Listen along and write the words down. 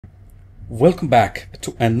Welcome back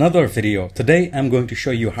to another video. Today I'm going to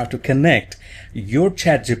show you how to connect your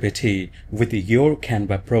ChatGPT with your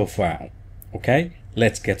Canva profile. Okay,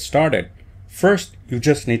 let's get started. First, you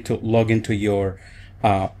just need to log into your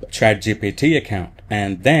ChatGPT account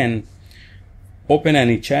and then open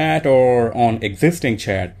any chat or on existing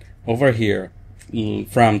chat. Over here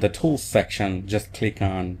from the tools section, just click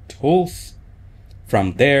on tools.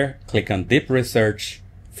 From there, click on deep research.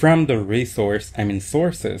 From the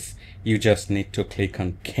sources, you just need to click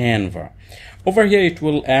on Canva. Over here, it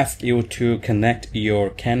will ask you to connect your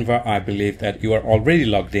Canva. I believe that you are already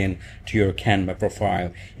logged in to your Canva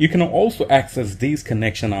profile. You can also access these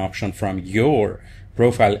connection options from your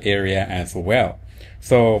profile area as well.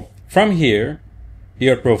 So from here,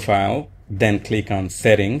 your profile, then click on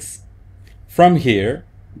settings. From here,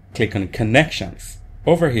 click on connections.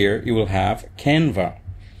 Over here, you will have Canva.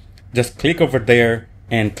 Just click over there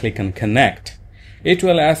and click on connect. It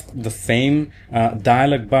will ask the same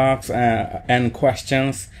dialog box and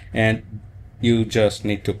questions, and you just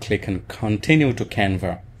need to click on continue to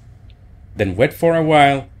Canva. Then wait for a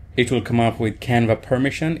while. It will come up with Canva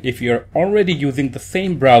permission. If you're already using the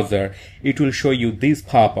same browser, it will show you this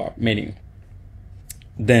pop-up menu.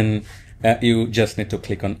 Then you just need to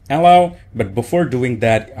click on allow. But before doing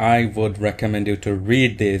that, I would recommend you to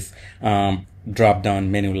read this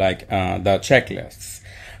drop-down menu like the checklists.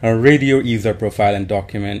 Read your user profile and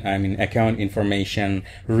document, account information,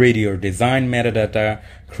 read your design metadata,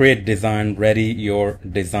 create design, ready your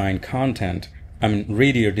design content.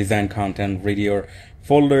 Read your design content, read your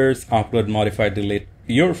folders, upload, modify, delete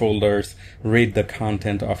your folders, read the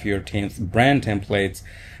content of your team's brand templates,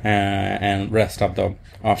 and rest of the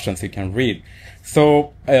options you can read.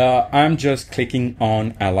 So I'm just clicking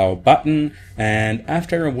on allow button, and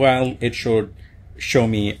after a while it should show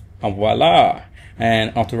me voila,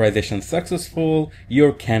 and authorization successful.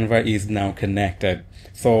 Your Canva is now connected.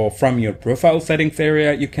 So from your profile settings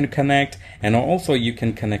area you can connect, and also you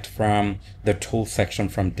can connect from the tool section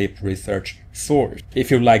from deep research source.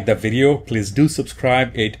 If you like the video, please do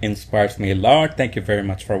subscribe. It inspires me a lot. Thank you very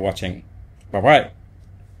much for watching. Bye bye.